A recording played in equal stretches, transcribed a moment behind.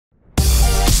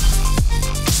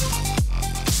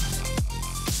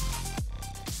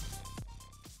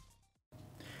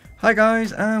Hi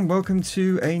guys, and welcome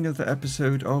to another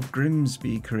episode of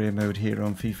Grimsby Career Mode here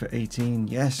on FIFA 18.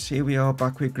 Yes, here we are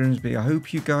back with Grimsby. I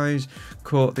hope you guys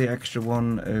caught the extra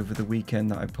one over the weekend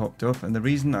that I popped up, and the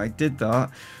reason I did that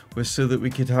was so that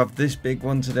we could have this big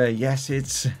one today. Yes,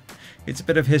 it's a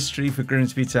bit of history for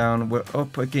Grimsby Town. We're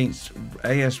up against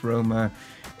AS Roma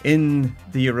in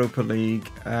the Europa League.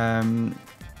 I'm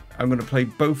going to play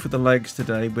both of the legs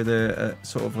today with a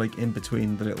sort of like in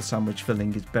between the little sandwich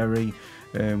filling is Berry.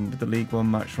 With the League One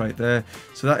match right there.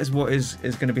 So that is what is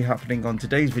going to be happening on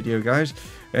today's video, guys.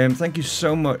 Thank you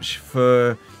so much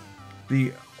for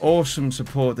the awesome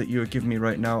support that you are giving me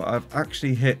right now. I've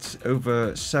actually hit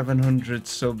over 700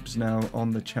 subs now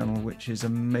on the channel, which is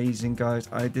amazing, guys.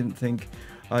 I didn't think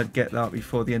I'd get that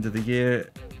before the end of the year.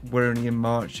 We're only in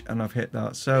March and I've hit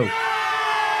that. So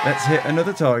let's hit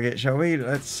another target, shall we?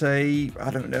 Let's say, I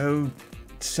don't know,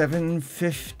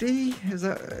 750. Is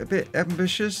that a bit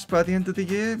ambitious by the end of the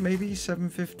year? Maybe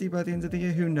 750 by the end of the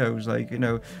year, who knows, like, you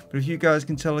know. But if you guys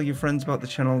can tell all your friends about the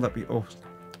channel, that'd be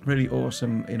really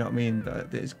awesome, you know what I mean.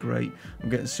 That is great. I'm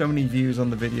getting so many views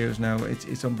on the videos now,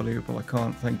 it's unbelievable. I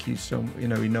can't thank you so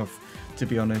enough, to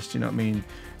be honest, you know what I mean.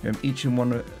 Each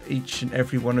and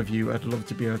every one of you, I'd love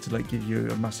to be able to like give you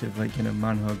a massive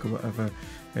man hug or whatever.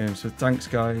 So thanks,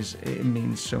 guys. It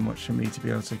means so much for me to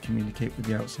be able to communicate with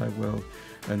the outside world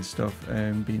and stuff,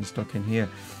 being stuck in here.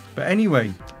 But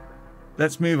anyway,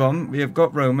 let's move on. We have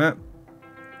got Roma.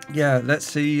 Yeah, let's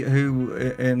see who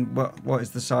and what is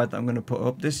the side that I'm going to put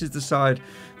up. This is the side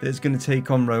that is going to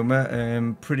take on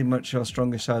Roma. Pretty much our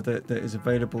strongest side that is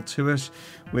available to us,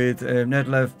 with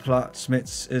Nedlev, Platt,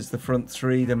 Smits as the front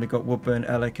three. Then we've got Woodburn,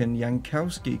 Elek and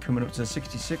Jankowski coming up to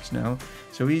 66 now.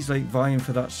 So he's like vying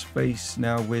for that space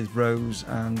now with Rose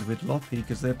and with Loppy,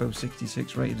 because they're both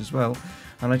 66 rated as well.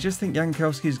 And I just think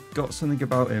Jankowski's got something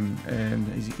about him.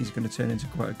 He's going to turn into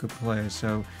quite a good player.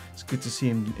 So it's good to see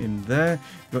him there.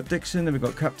 We've got Dixon, then we've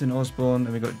got Captain Osborne,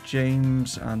 then we've got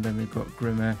James, and then we've got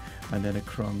Grimmer, and then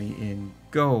Akrami in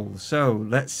goal. So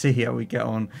let's see how we get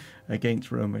on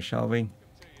against Roma, shall we?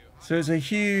 So it's a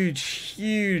huge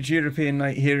European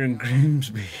night here in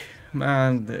Grimsby.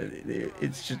 Man,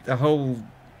 it's just the whole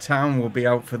town will be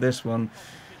out for this one.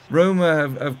 Roma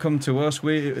have come to us.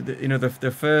 We, the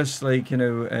first leg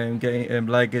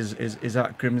is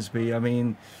at Grimsby. I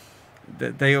mean,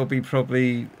 they'll be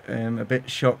probably a bit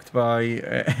shocked by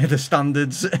the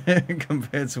standards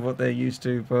compared to what they're used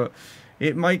to, but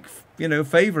it might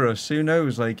favour us. Who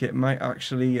knows? Like, it might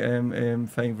actually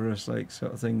favour us, like,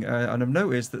 sort of thing. And I've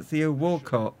noticed that Theo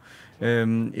Walcott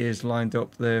is lined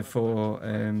up there for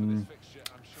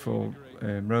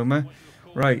Roma.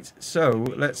 Right, so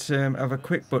let's have a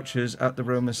quick butchers at the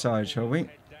Roma side, shall we?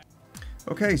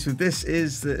 Okay, so this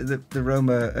is the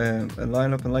Roma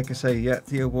lineup, and like I say, yeah,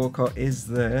 Theo Walcott is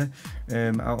there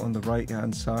out on the right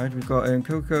hand side. We've got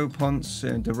Coco, Ponce,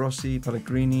 De Rossi,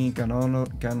 Pellegrini,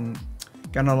 Ganalons.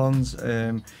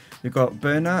 We've got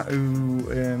Bernat, who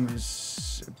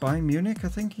is Bayern Munich, I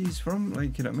think he's from,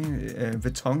 like, you know what I mean.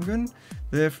 Vertonghen,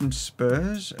 they're from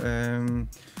Spurs.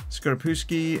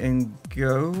 Skorupski in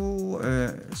goal.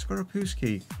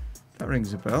 Skorupski. That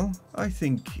rings a bell. I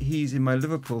think he's in my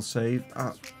Liverpool save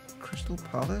at Crystal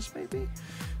Palace, maybe?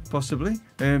 Possibly.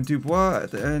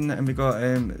 Dubois, and we got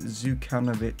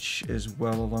Zukanovic as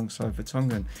well alongside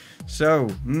Vertonghen. So,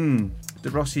 De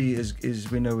Rossi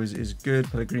we know is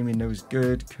good. Pellegrini knows is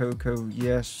good. Coco,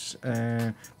 yes.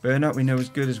 Bernat we know is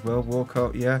good as well.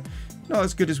 Walcott, yeah. Not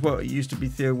as good as what it used to be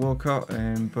Theo Walcott,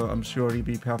 but I'm sure he'd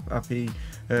be happy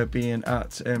being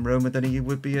at Roma than he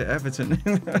would be at Everton.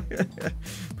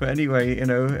 But anyway,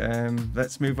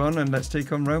 let's move on and let's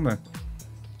take on Roma.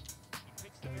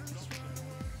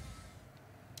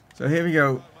 So here we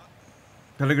go.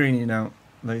 Pellegrini now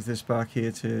lays this back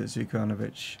here to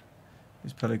Zukanovic.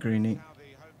 Here's Pellegrini.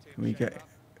 Can we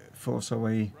force our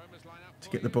way to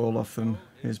get the ball off them?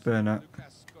 Here's Bernat.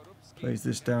 Plays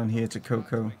this down here to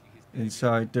Coco.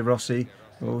 Inside De Rossi.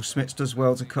 Oh, Smits does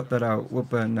well to cut that out.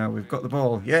 Woodburn now. We've got the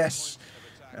ball. Yes!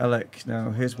 Elek now.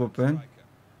 Here's Woodburn.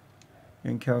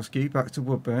 Jankowski. Back to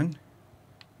Woodburn.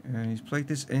 He's played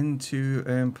this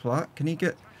into Platt. Can he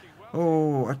get...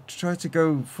 Oh, I tried to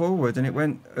go forward and it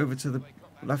went over to the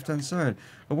left-hand side.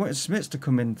 I wanted Smits to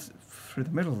come in through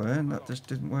the middle there, and that just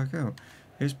didn't work out.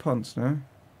 Here's Ponce now.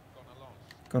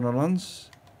 Ganalons.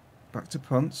 Back to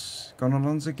Ponce.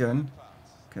 Ganalons again.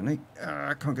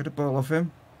 I can't get a ball off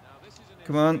him.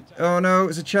 Come on. Oh no,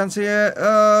 it's a chance here.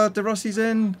 De Rossi's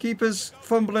in. Keeper's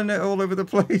fumbling it all over the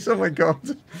place. Oh my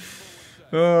god.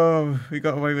 Oh, we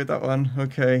got away with that one.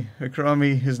 Okay,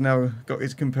 Akrami has now got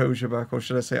his composure back, or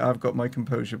should I say I've got my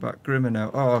composure back. Grimmer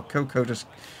now. Oh, Coco just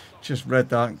Just read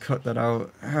that and cut that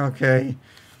out. Okay.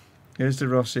 Here's De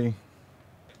Rossi.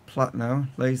 Platt now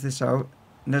lays this out.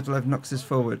 Nedlev knocks this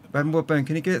forward. Ben Woodburn,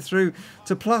 can he get it through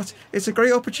to Platt? It's a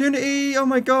great opportunity. Oh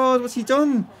my God, what's he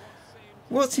done?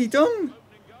 What's he done?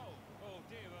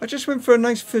 I just went for a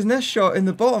nice finesse shot in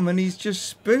the bottom and he's just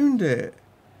spooned it.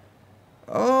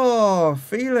 Oh,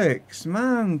 Felix,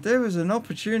 man, there was an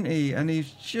opportunity and he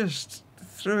just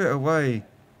threw it away.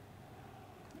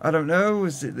 I don't know,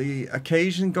 was it the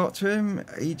occasion got to him?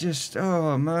 He just,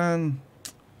 oh man.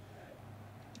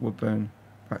 Woodburn,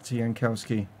 back to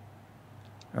Jankowski.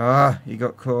 Ah, he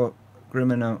got caught.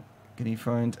 Grimmer out. Can he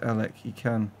find Alec? He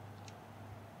can.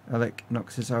 Alec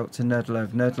knocks this out to Nedlev.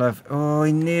 Nedlev, oh,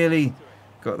 he nearly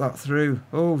got that through.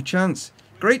 Oh, chance.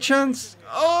 Great chance.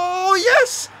 Oh,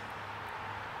 yes!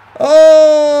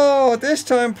 Oh, this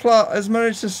time Platt has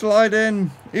managed to slide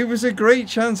in. It was a great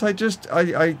chance. I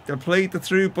played the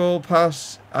through ball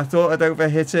pass. I thought I'd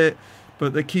overhit it,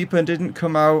 but the keeper didn't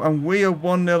come out, and we are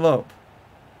 1-0 up.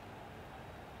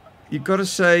 You've got to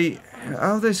say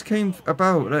how this came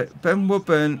about. Like, Ben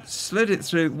Woodburn slid it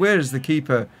through. Where is the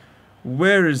keeper?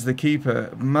 Where is the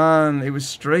keeper? Man, it was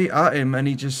straight at him, and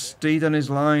he just stayed on his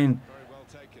line.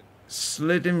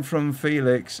 Slid in from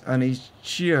Felix, and he's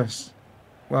just...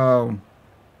 Wow.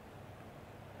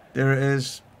 There it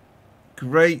is.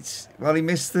 Great. Well, he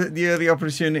missed the early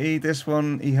opportunity. This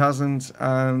one he hasn't,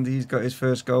 and he's got his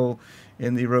first goal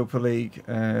in the Europa League.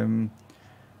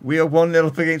 We are 1-0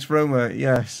 up against Roma.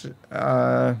 Yes.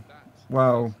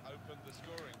 Wow.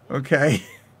 Okay.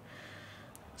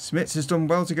 Smits has done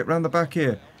well to get round the back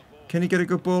here. Can he get a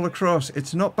good ball across?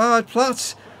 It's not bad.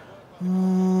 Platt.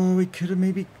 Oh, we could have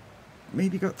maybe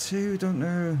got two. Don't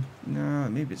know. No,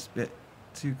 maybe it's a bit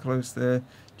too close there.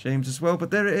 James as well. But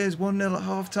there it is. 1-0 at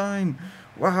half time.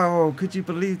 Wow. Could you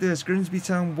believe this? Grimsby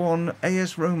Town 1.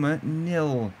 AS Roma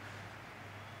 0.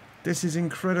 This is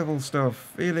incredible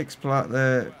stuff. Felix Platt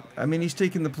there. I mean, he's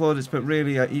taken the plaudits, but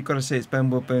really, you've got to say it's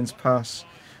Ben Woodburn's pass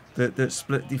that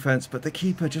split defence. But the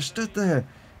keeper just stood there.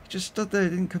 He just stood there,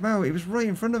 didn't come out. He was right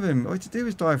in front of him. All he had to do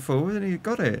was dive forward, and he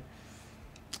got it.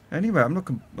 Anyway, I'm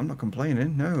not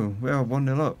complaining. No, we are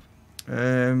 1-0 up.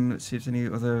 Let's see if there's any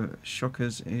other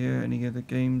shockers here. Any other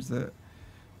games that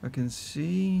I can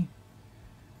see.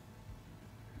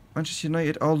 Manchester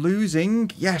United are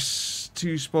losing. Yes,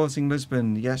 to Sporting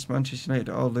Lisbon. Yes, Manchester United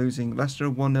are losing. Leicester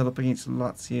are 1-0 up against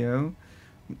Lazio.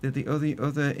 The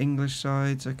other English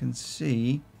sides I can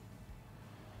see.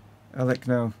 Alec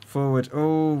now, forward.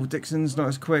 Oh, Dixon's not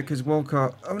as quick as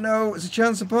Walcott. Oh no, it's a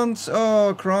chance of punts.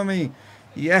 Oh, Cromie.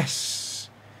 Yes.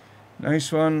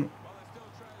 Nice one.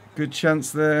 Good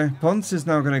chance there. Ponce is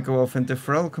now going to go off and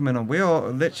Defrel coming on. We are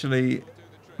literally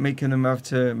making them have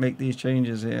to make these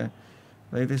changes here.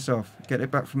 Lay this off. Get it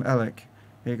back from Alec.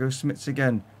 Here goes Smits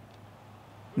again.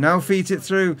 Now feed it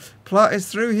through. Platt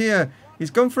is through here.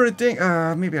 He's gone for a dink.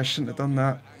 Maybe I shouldn't have done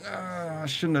that. I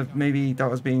shouldn't have. Maybe that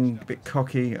was being a bit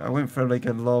cocky. I went for like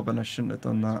a lob and I shouldn't have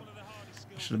done that.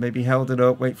 I should have maybe held it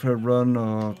up, wait for a run,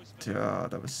 or...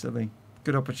 that was silly.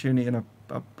 Good opportunity and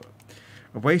I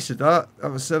wasted that.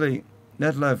 That was silly.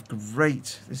 Nedlev,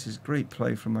 great. This is great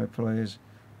play from my players.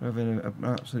 Having an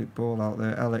absolute ball out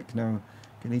there. Alec now.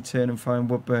 Can he turn and find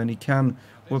Woodburn? He can.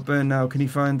 Woodburn now. Can he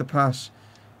find the pass?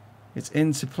 It's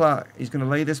into Platt. He's going to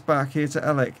lay this back here to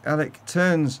Alec. Alec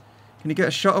turns. Can he get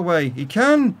a shot away? He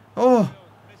can. Oh.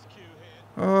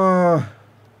 Oh.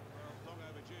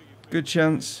 Good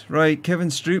chance. Right. Kevin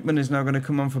Strootman is now going to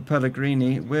come on for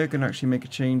Pellegrini. We're going to actually make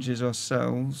changes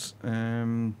ourselves. We're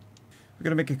going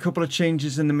to make a couple of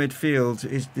changes in the midfield.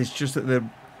 It's just that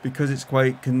because it's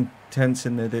quite tense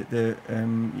in there, the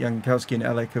Jankowski and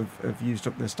Alec have used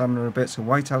up their stamina a bit. So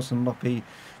Whitehouse and Loppy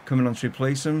coming on to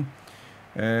replace them.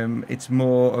 It's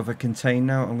more of a contain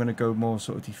now. I'm going to go more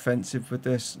sort of defensive with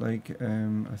this. Like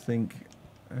I think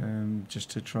just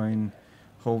to try and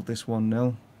hold this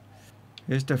 1-0.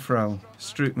 Here's Defrel.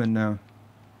 Strootman now.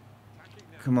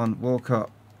 Come on, Walcott.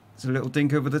 It's a little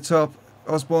dink over the top.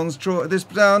 Osborne's trotted this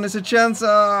down. There's a chance.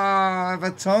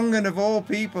 Vertonghen of all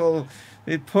people.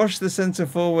 It pushed the centre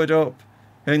forward up.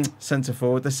 Centre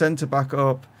forward. The centre back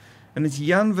up. And it's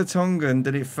Jan Vertonghen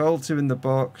that it fell to in the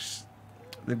box.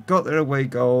 They've got their away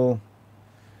goal.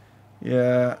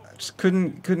 Yeah, just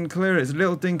couldn't clear it. It's a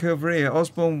little dink over here.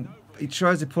 Osborne, he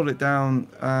tries to pull it down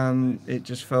and it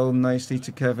just fell nicely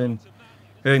to Kevin.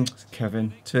 To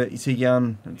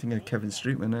Jan. I'm thinking of Kevin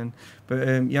Strootman then. But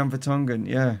Jan Vertonghen,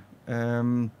 yeah.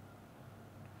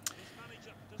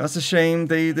 That's a shame.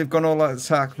 They've gone all out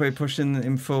attack by pushing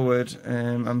him forward.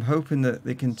 I'm hoping that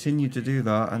they continue to do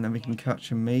that and then we can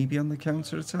catch him maybe on the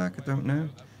counter attack. I don't know.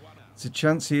 It's a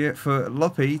chance here for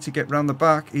Loppy to get round the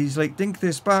back. He's like, dink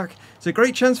this back. It's a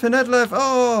great chance for Nedlev.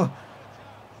 Oh,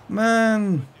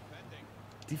 man.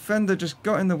 Defender just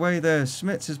got in the way there.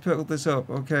 Smits has picked this up.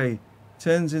 Okay.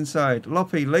 Turns inside.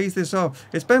 Loppy lays this off.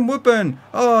 It's Ben Woodburn.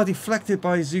 Oh, deflected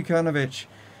by Zukanovic.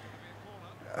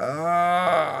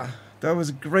 Ah, that was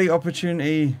a great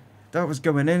opportunity. That was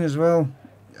going in as well.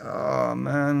 Oh,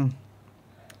 man.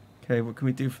 Okay, what can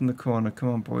we do from the corner? Come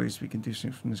on, boys. We can do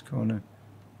something from this corner.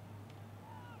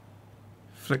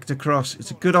 Flicked across. It's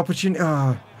a good opportunity.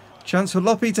 Oh, chance for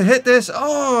Loppy to hit this.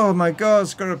 Oh, my God.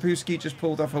 Skoropuski just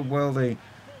pulled off a worldie.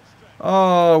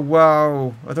 Oh,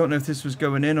 wow. I don't know if this was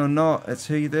going in or not. Let's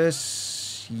see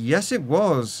this. Yes, it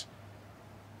was.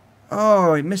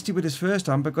 Oh, he missed it with his first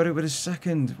hand, but got it with his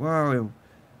second. Wow.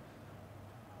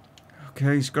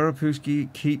 Okay,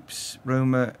 Skoropuski keeps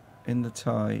Roma in the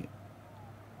tie.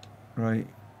 Right.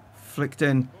 Flicked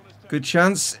in. Good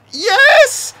chance.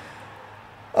 Yes!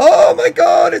 Oh, my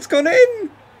God. It's gone in.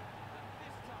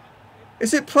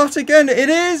 Is it Platt again? It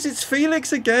is! It's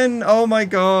Felix again! Oh my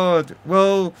God.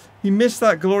 Well, he missed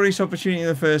that glorious opportunity in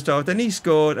the first half. Then he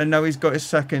scored and now he's got his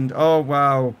second. Oh,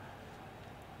 wow.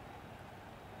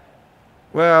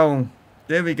 Well,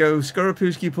 there we go.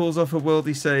 Skoropuski pulls off a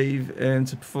worldly save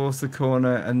to force the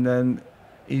corner, and then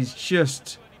he's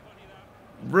just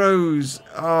rose.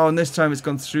 Oh, and this time it's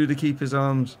gone through the keeper's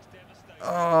arms.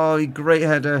 Oh, great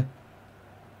header.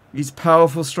 He's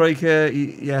powerful striker.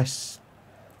 Yes.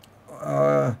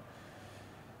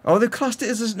 Oh, they classed it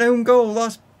as an own goal.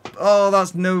 That's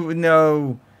that's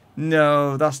no,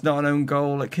 that's not an own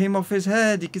goal. It came off his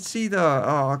head. You could see that.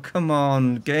 Oh, come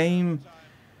on, game.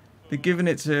 They're giving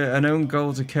it to an own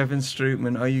goal to Kevin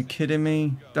Strootman. Are you kidding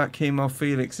me? That came off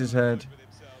Felix's head.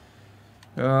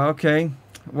 Okay,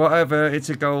 whatever. It's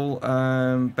a goal.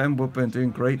 Ben Woodburn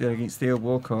doing great there against Theo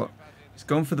Walcott. He's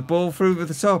gone for the ball through over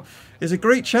the top. There's a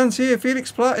great chance here.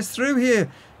 Felix Platt is through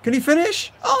here. Can he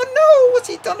finish? Oh no! What's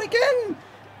he done again?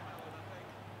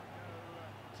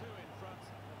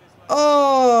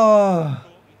 Oh!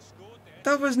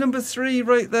 That was number 3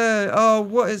 right there. Oh,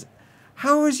 what is...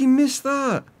 How has he missed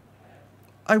that?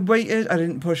 I waited. I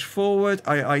didn't push forward.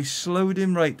 I slowed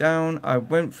him right down. I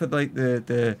went for like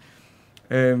the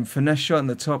finesse shot in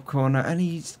the top corner, and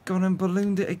he's gone and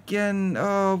ballooned it again.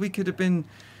 Oh, we could have been...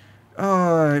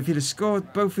 Oh, if he'd have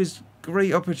scored both his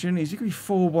great opportunities, he could be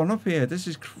 4-1 up here. This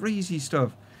is crazy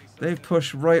stuff. They've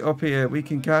pushed right up here. We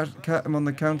can cat them on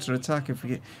the counter attack if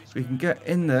we can get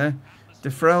in there.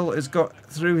 Defrel has got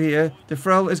through here.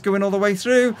 Defrel is going all the way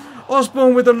through.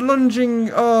 Osborne with a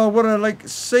lunging. Oh, what a like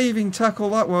saving tackle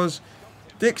that was.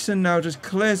 Dixon now just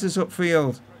clears this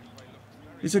upfield.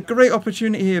 It's a great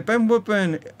opportunity here. Ben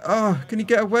Woodburn. Oh, can he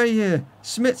get away here?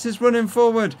 Smits is running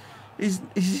forward.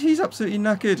 He's absolutely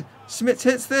knackered. Smits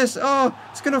hits this. Oh,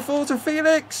 it's going to fall to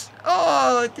Felix.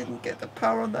 Oh, I didn't get the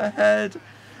power on the head.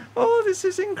 Oh, this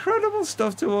is incredible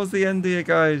stuff towards the end here,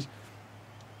 guys.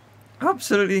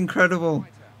 Absolutely incredible.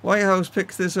 Whitehouse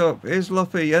picks this up. Here's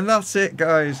Loppy. And that's it,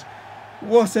 guys.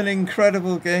 What an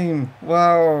incredible game.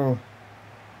 Wow.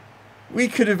 We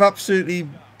could have absolutely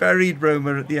buried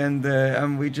Roma at the end there,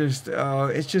 and we just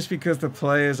it's just because the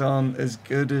players aren't as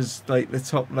good as like the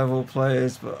top level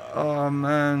players. But oh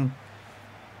man,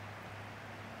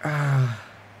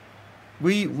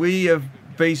 we have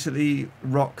basically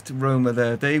rocked Roma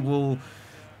there. They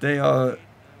are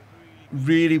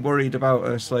really worried about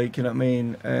us, like, you know what I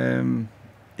mean.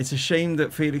 It's a shame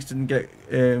that Felix didn't get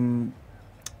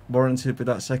warranted with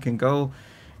that second goal.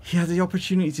 He had the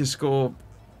opportunity to score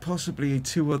possibly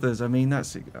 2 others. I mean,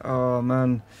 that's, oh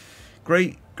man,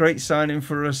 great signing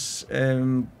for us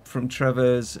from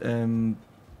Trevor's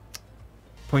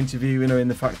point of view, you know, in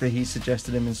the fact that he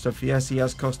suggested him and stuff. Yes, he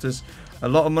has cost us a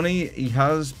lot of money, he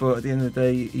has, but at the end of the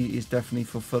day, he is definitely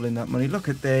fulfilling that money. Look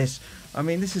at this. I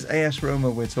mean, this is AS Roma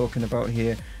we're talking about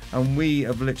here, and we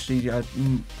have literally had,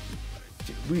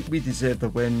 we deserve the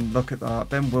win. Look at that.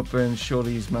 Ben Woodburn,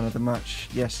 surely he's man of the match.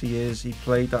 Yes, he is. He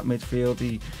played that midfield.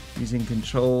 He's in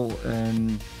control.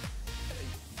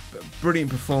 Brilliant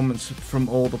performance from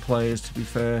all the players, to be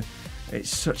fair.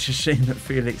 It's such a shame that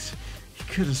Felix, he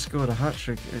could have scored a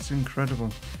hat-trick. It's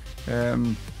incredible.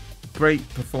 Great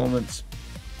performance.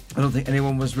 I don't think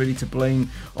anyone was really to blame.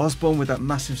 Osborne with that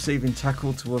massive saving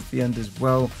tackle towards the end as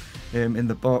well. In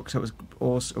the box, that was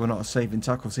also, well, not a saving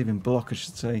tackle, saving block, I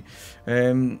should say. I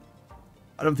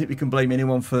don't think we can blame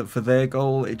anyone for their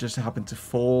goal. It just happened to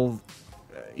fall,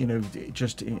 you know,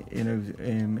 just, you know,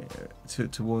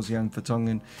 towards Jan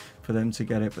Vertonghen for them to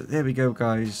get it. But there we go,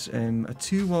 guys. A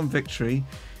 2-1 victory.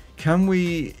 Can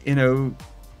we, you know,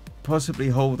 possibly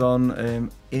hold on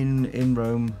in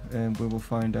Rome. We will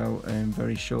find out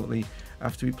very shortly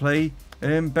after we play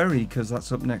Bury, because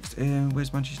that's up next.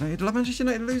 Where's Manchester United? Manchester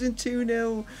United losing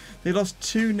 2-0. They lost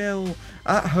 2-0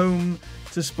 at home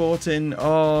to Sporting.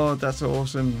 Oh, that's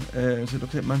awesome. So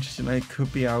look at Manchester United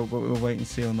could be out, but we'll wait and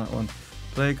see on that one.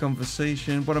 Player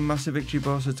conversation. What a massive victory,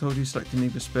 boss. I told you selecting me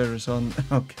with Spurs on.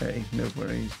 Okay, no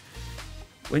worries.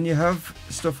 When you have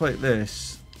stuff like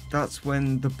this, that's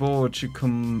when the board should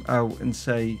come out and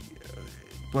say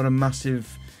what a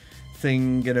massive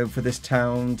thing, you know, for this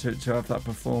town to have that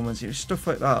performance. You know, stuff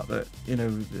like that, you know,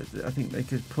 I think they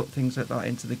could put things like that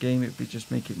into the game. It would just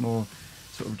make it more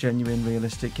sort of genuine,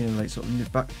 realistic, you know, like sort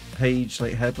of back page,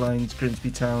 like headlines,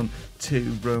 Grimsby Town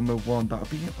 2, Roma 1. That would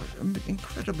be an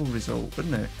incredible result,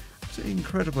 wouldn't it? Absolutely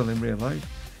incredible in real life.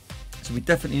 So we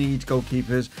definitely need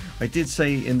goalkeepers. I did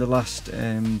say in the last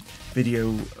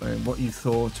video what you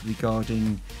thought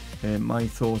regarding my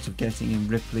thought of getting in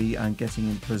Ripley and getting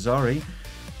in Plazzari.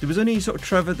 There was only sort of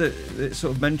Trevor that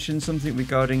sort of mentioned something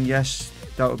regarding, yes,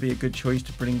 that would be a good choice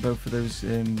to bring both of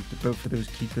those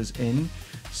keepers in.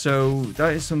 So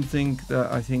that is something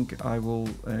that I think I will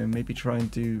maybe try and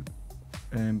do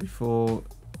before,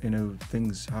 you know,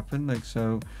 things happen. Like,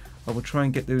 so I will try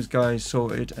and get those guys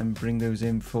sorted and bring those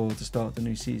in for the start of the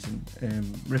new season.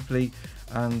 Ripley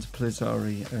and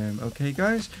Plazzari. Okay,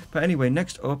 guys. But anyway,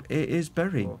 next up it is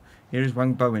Bury. Here is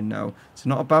Wang Bowen now. It's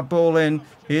not a bad ball in.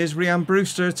 Here's Ryan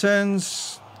Brewster.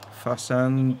 Turns.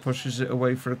 Fasan pushes it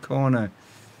away for a corner.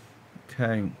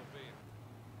 Okay.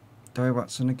 Dai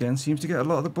Watson again. Seems to get a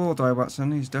lot of the ball, Dai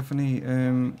Watson. He's definitely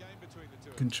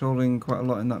controlling quite a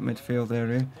lot in that midfield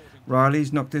area.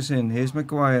 Riley's knocked this in. Here's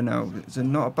Maguire now. It's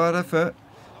not a bad effort.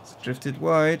 It's drifted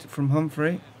wide from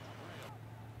Humphrey.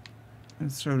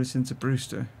 Let's throw this into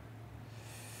Brewster.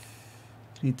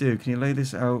 Can you do? Can you lay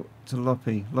this out to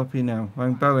Loppy? Loppy now.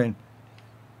 Wang Bowen.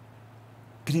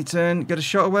 Can he turn? Get a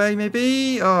shot away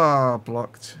maybe? Ah, oh,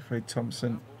 blocked. Ray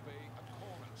Thompson.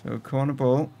 So corner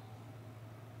ball.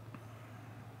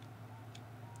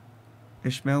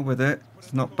 Ishmael with it.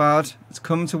 It's not bad. It's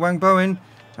come to Wang Bowen.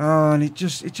 Oh, and it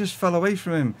just fell away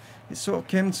from him. It sort of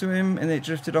came to him and it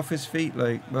drifted off his feet.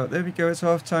 Like, well, there we go. It's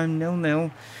half time,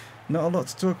 0-0. Not a lot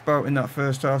to talk about in that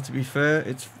first half, to be fair.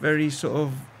 It's very sort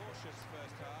of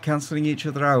cancelling each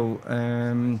other out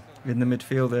in the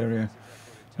midfield area.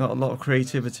 Not a lot of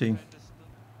creativity.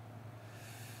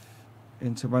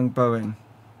 Into Wang Bowen.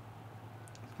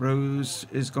 Rose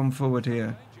is gone forward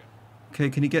here. Okay,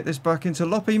 can he get this back into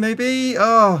Loppy maybe?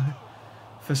 Oh,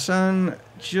 Fasan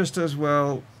just as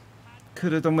well.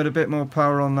 Could have done with a bit more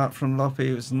power on that from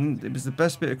Loppy. It was the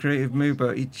best bit of creative move,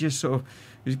 but he just sort of,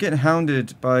 he was getting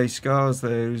hounded by Scars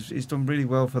there. He's done really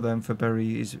well for them, for Bury.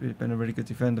 He's been a really good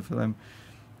defender for them.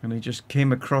 And he just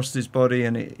came across his body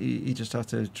and he just had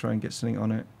to try and get something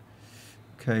on it.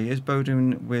 Okay, here's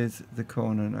Bowden with the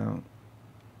corner now.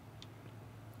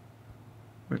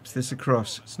 Whips this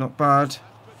across. It's not bad.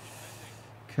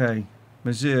 Okay,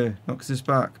 Mazur knocks this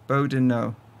back. Bowden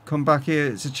now. Come back here.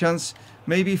 It's a chance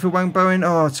maybe for Wang Bowen.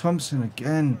 Oh, Thompson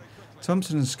again.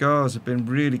 Thompson and Scars have been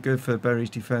really good for Bury's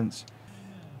defence.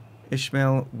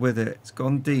 Ishmael with it. It's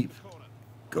gone deep.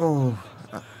 Oh,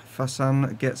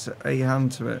 Fasan gets a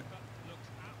hand to it.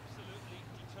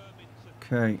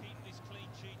 Okay.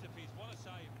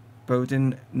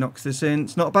 Bowden knocks this in.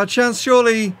 It's not a bad chance,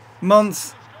 surely.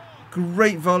 Month.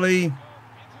 Great volley.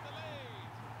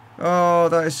 Oh,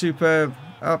 that is superb.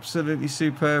 Absolutely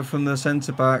superb from the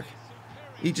centre-back.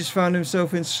 He just found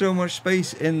himself in so much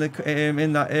space in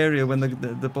that area when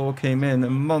the ball came in.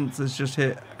 And Month has just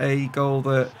hit a goal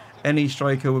that any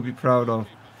striker would be proud of.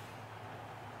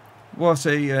 What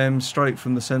a strike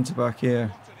from the centre-back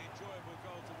here.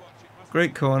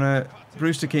 Great corner.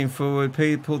 Brewster came forward,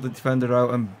 pulled the defender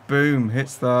out, and boom,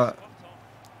 hits that.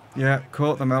 Yeah,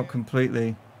 caught them out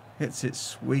completely. Hits it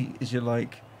sweet as you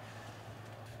like.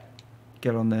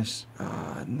 Get on this.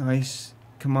 Ah, nice.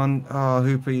 Come on. Ah,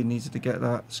 Hooper, you needed to get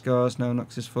that. Scars now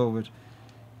knocks us forward.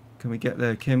 Can we get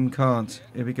there? Kim can't.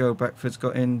 Here we go. Beckford's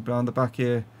got in round the back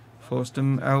here. Forced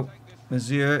him out.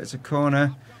 Mazur, it's a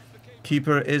corner.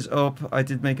 Keeper is up. I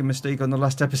did make a mistake on the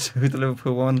last episode, the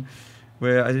Liverpool one,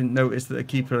 where I didn't notice that a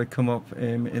keeper had come up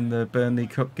in the Burnley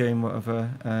Cup game,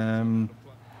 whatever.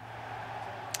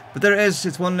 But there it is.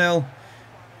 It's 1-0.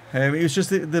 It was just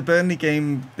the Burnley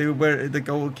game. The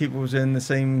goalkeeper was in the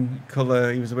same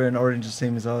colour. He was wearing orange, the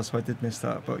same as ours, so I did miss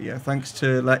that. But yeah, thanks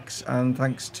to Lex and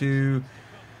thanks to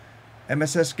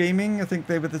MSS Gaming. I think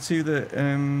they were the two that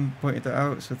pointed that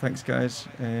out. So thanks, guys.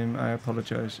 I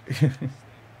apologise.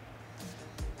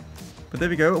 But there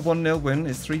we go, a 1-0 win.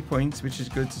 It's 3 points, which is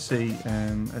good to see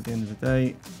at the end of the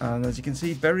day. And as you can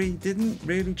see, Bury didn't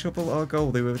really trouble our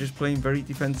goal. They were just playing very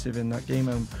defensive in that game.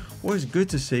 And what is good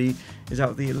to see is out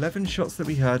of the 11 shots that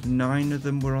we had, 9 of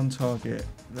them were on target.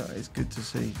 That is good to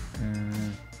see.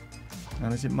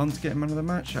 And is it Mont getting man of the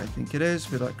match? I think it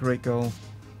is, with that great goal.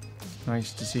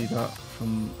 Nice to see that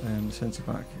from the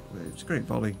centre-back. It was a great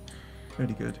volley.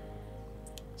 Really good.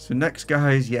 So next,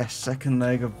 guys, yes, second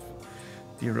leg of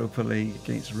the Europa League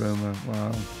against Roma.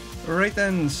 Wow. Alright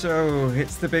then, so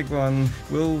it's the big one.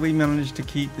 Will we manage to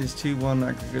keep this 2-1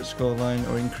 aggregate scoreline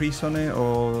or increase on it,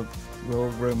 or will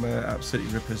Roma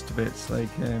absolutely rip us to bits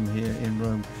like here in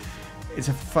Rome? It's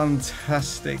a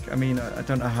fantastic, I mean, I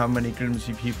don't know how many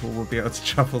Grimsby people will be able to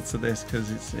travel to this because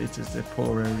it's just a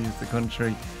poor area of the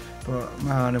country. But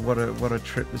man, what a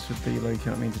trip this would be like,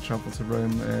 I mean, to travel to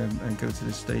Rome and go to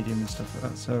the stadium and stuff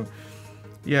like that. So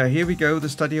yeah, here we go, the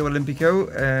Stadio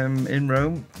Olimpico in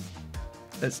Rome.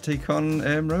 Let's take on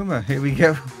Roma. Here we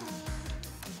go.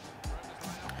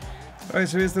 Alright,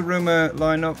 so here's the Roma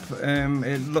lineup.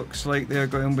 It looks like they're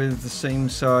going with the same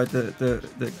side that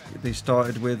they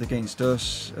started with against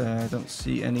us. I don't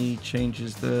see any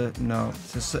changes there. No,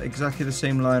 it's exactly the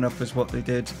same lineup as what they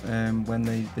did when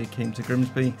they came to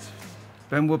Grimsby.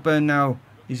 Ben Woodburn now.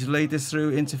 He's laid this through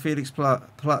into Felix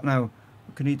Platt. Platt now.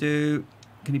 What can he do?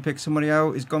 Can he pick somebody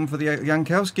out? He's gone for the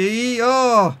Jankowski.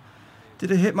 Oh!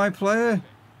 Did it hit my player?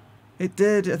 It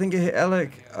did. I think it hit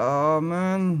Alec. Oh,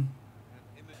 man.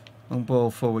 On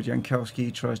ball forward,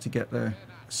 Jankowski tries to get there.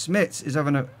 Smits is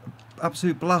having an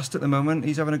absolute blast at the moment.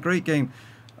 He's having a great game.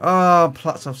 Oh,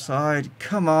 Platt's offside.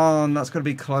 Come on, that's got to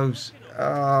be close.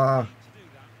 Ah,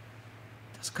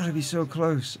 that's got to be so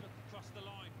close.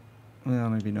 Well,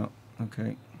 maybe not.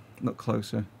 Okay, look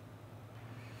closer.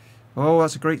 Oh,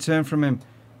 that's a great turn from him.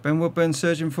 Ben Woodburn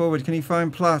surging forward. Can he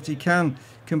find Platt? He can.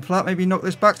 Can Platt maybe knock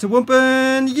this back to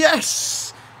Woodburn?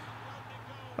 Yes!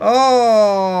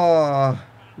 Oh!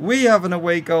 We have an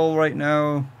away goal right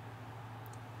now.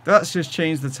 That's just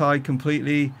changed the tide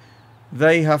completely.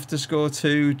 They have to score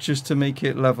 2 just to make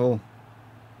it level.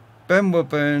 Ben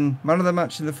Woodburn, man of the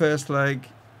match in the first leg.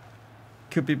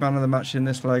 Could be man of the match in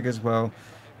this leg as well.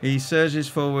 He surges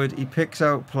forward. He picks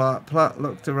out Platt. Platt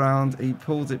looked around. He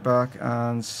pulled it back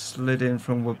and slid in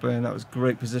from Woodburn. That was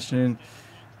great positioning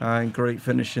and great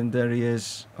finishing. There he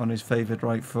is on his favoured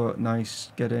right foot.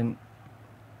 Nice. Get in.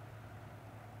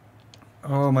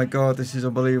 Oh my god, this is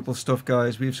unbelievable stuff,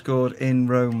 guys. We've scored in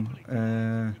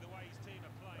Rome.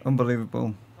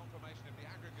 Unbelievable.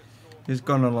 Here's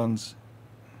Gonalons.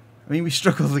 I mean, we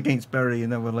struggled against Bury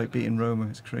and then we're like beating Roma.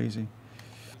 It's crazy.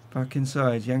 Back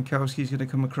inside. Jankowski's going to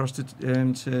come across to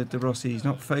De Rossi. He's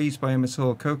not phased by him at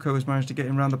all. Coco has managed to get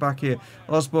him around the back here.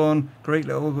 Osborne, great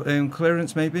little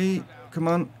clearance maybe. Come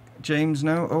on. James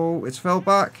now. Oh, it's fell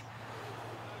back.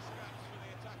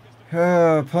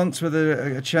 Ponce with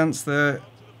a chance there.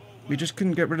 We just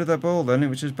couldn't get rid of that ball then. It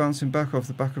was just bouncing back off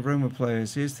the back of Roma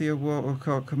players. Here's Theo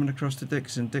Walcott coming across to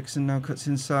Dixon. Dixon now cuts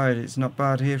inside. It's not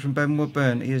bad here from Ben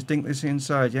Woodburn. He has dinked this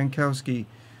inside. Jankowski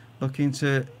looking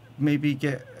to maybe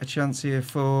get a chance here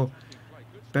for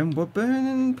Ben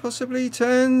Woodburn. Possibly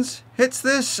turns. Hits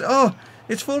this. Oh,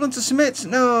 it's fallen to Smits.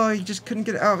 No, he just couldn't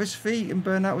get it out of his feet. And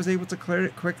Bernat was able to clear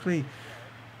it quickly.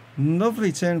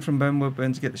 Lovely turn from Ben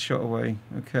Woodburn to get the shot away.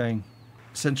 Okay.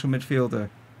 Central midfielder.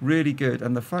 Really good.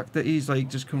 And the fact that he's like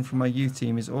just come from my youth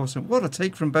team is awesome. What a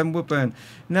take from Ben Woodburn.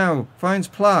 Now, finds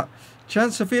Platt.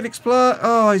 Chance for Felix Platt.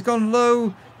 Oh, he's gone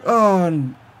low. Oh,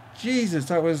 and Jesus,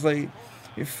 that was like...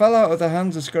 It fell out of the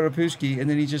hands of Skoropuski and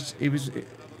then he just... It was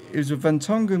Van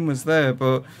Tongen was there,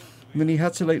 but then he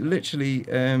had to like literally...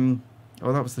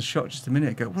 oh, that was the shot just a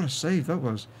minute ago. What a save that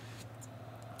was.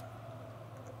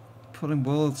 Pulling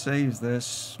world saves there.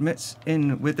 Smits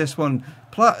in with this one.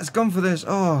 Platt has gone for this.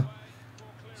 Oh,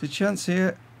 it's a chance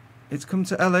here. It's come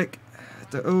to Alec.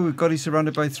 Oh god, he's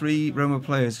surrounded by 3 Roma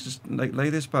players. Just like lay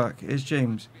this back. Here's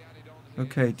James.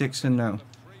 Okay, Dixon now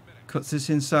cuts this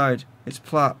inside. It's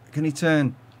Platt. Can he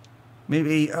turn?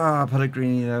 Maybe.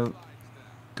 Pellegrini though.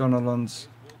 Gonalons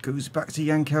goes back to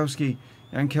Jankowski.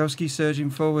 Jankowski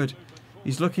surging forward.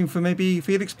 He's looking for maybe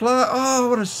Felix Platt. Oh,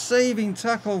 what a saving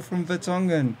tackle from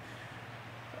Vertonghen.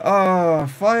 Oh,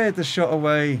 fired the shot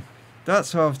away.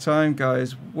 That's half time,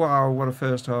 guys. Wow, what a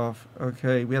first half.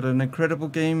 Okay, we had an incredible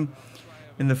game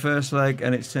in the first leg,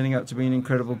 and it's turning out to be an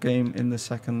incredible game in the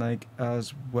second leg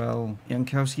as well.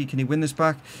 Jankowski, can he win this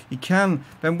back? He can.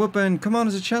 Ben Woodburn, come on,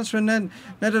 there's a chance for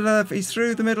Nedelev. He's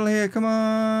through the middle here. Come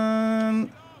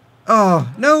on.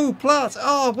 Oh, no, Platt.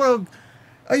 Oh, well,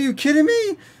 are you kidding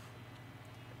me?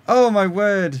 Oh my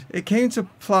word. It came to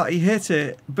Platt. He hit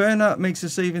it. Bernat makes a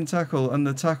saving tackle. And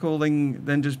the tackling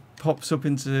then just pops up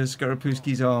into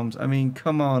Skoropuski's arms. I mean,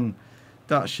 come on.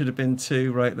 That should have been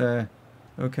 2 right there.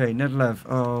 Okay, Nedlev.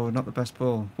 Oh, not the best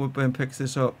ball. Woodburn picks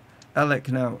this up. Elek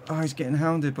now. Oh, he's getting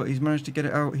hounded, but he's managed to get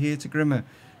it out here to Grimmer.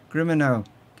 Grimmer now.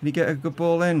 Can he get a good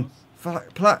ball in?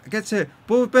 Platt gets it.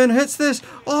 Woodburn hits this.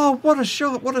 Oh, what a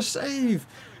shot. What a save.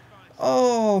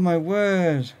 Oh, my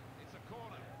word.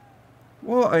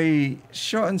 What a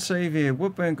shot and save here.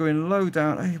 Woodburn going low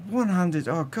down. Hey, one-handed.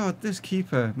 Oh, God, this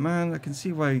keeper. Man, I can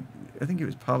see why. I think it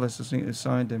was Palace, I think, who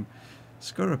signed him.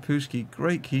 Skoropuski,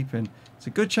 great keeping. It's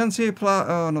a good chance here, Platt.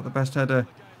 Oh, not the best header.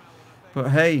 But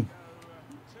hey,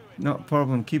 not a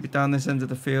problem. Keep it down this end of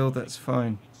the field. That's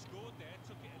fine.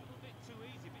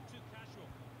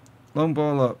 Long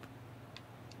ball up.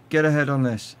 Get ahead on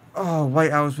this. Oh,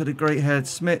 Whitehouse with a great head.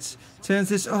 Smits turns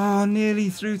this. Oh, nearly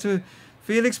through to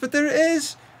Felix. But there it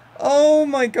is. Oh,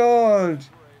 my God.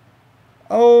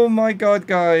 Oh, my God,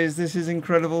 guys. This is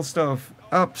incredible stuff.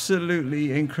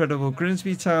 Absolutely incredible.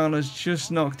 Grimsby Town has just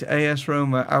knocked AS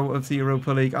Roma out of the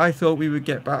Europa League. I thought we would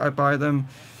get battered by them.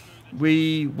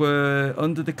 We were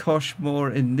under the cosh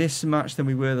more in this match than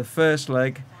we were the first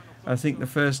leg. I think the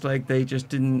first leg they just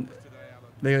didn't...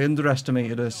 They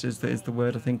underestimated us is the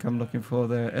word I think I'm looking for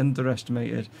there.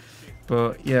 Underestimated.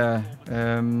 But yeah,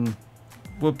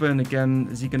 Woodburn again.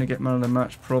 Is he going to get man of the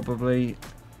match? Probably.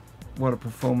 What a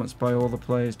performance by all the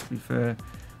players, to be fair.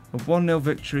 A 1-0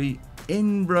 victory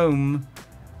in Rome.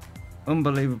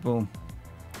 Unbelievable.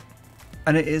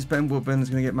 And it is Ben Woodburn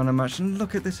who's going to get man of the match. And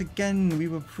look at this again. We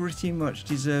were pretty much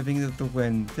deserving of the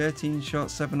win. 13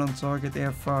 shots, 7 on target. They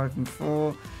have 5 and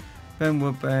 4. Ben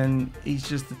Woodburn, he's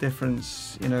just the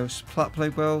difference. You know, Platt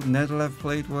played well. Nedlev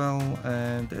played well.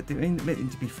 And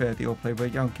to be fair, they all played well.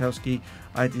 Jankowski,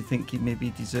 I did think he maybe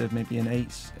deserved maybe an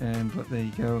 8. But there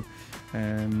you go.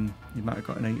 You might have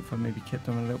got an 8 if I maybe kept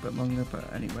on a little bit longer,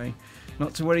 but anyway,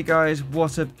 not to worry, guys.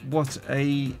 What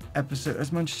a episode.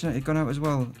 Has Manchester United gone out as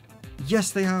well? Yes,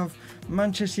 they have.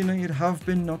 Manchester United have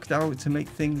been knocked out to make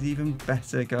things even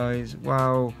better, guys.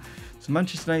 Wow. So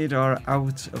Manchester United are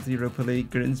out of the Europa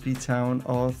League. Grimsby Town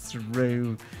are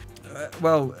through.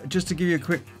 Well, just to give you a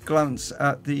quick glance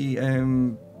at the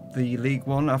League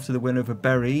One after the win over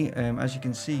Bury, as you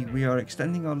can see, we are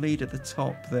extending our lead at the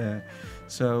top there.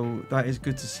 So that is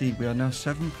good to see. We are now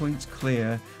 7 points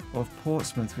clear of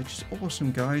Portsmouth, which is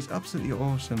awesome, guys. Absolutely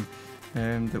awesome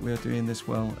that we are doing this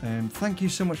well. Thank you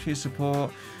so much for your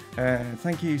support.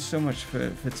 Thank you so much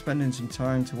for spending some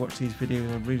time to watch these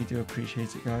videos. I really do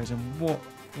appreciate it, guys. And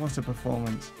what a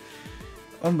performance.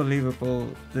 Unbelievable.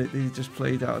 They just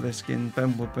played out of their skin.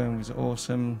 Ben Woodburn was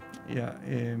awesome. Yeah,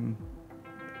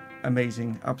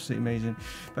 amazing, absolutely amazing.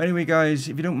 But anyway, guys,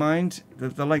 if you don't mind,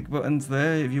 the like button's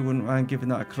there. If you wouldn't mind giving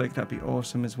that a click, that'd be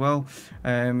awesome as well.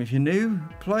 If you're new,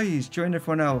 please join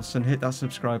everyone else and hit that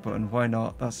subscribe button. Why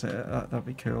not? That'd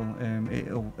be cool.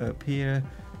 It'll appear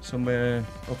somewhere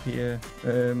up here.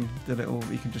 The little,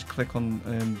 you can just click on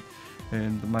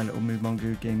my little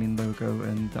Mumongu gaming logo,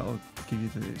 and that'll give you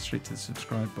straight to the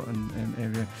subscribe button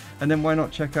area. And then why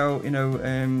not check out, you know,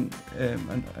 one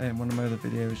of my other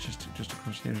videos just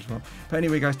across here as well. But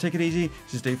anyway, guys, take it easy.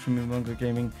 This is Dave from Mumongu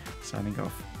Gaming signing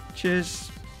off.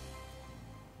 Cheers.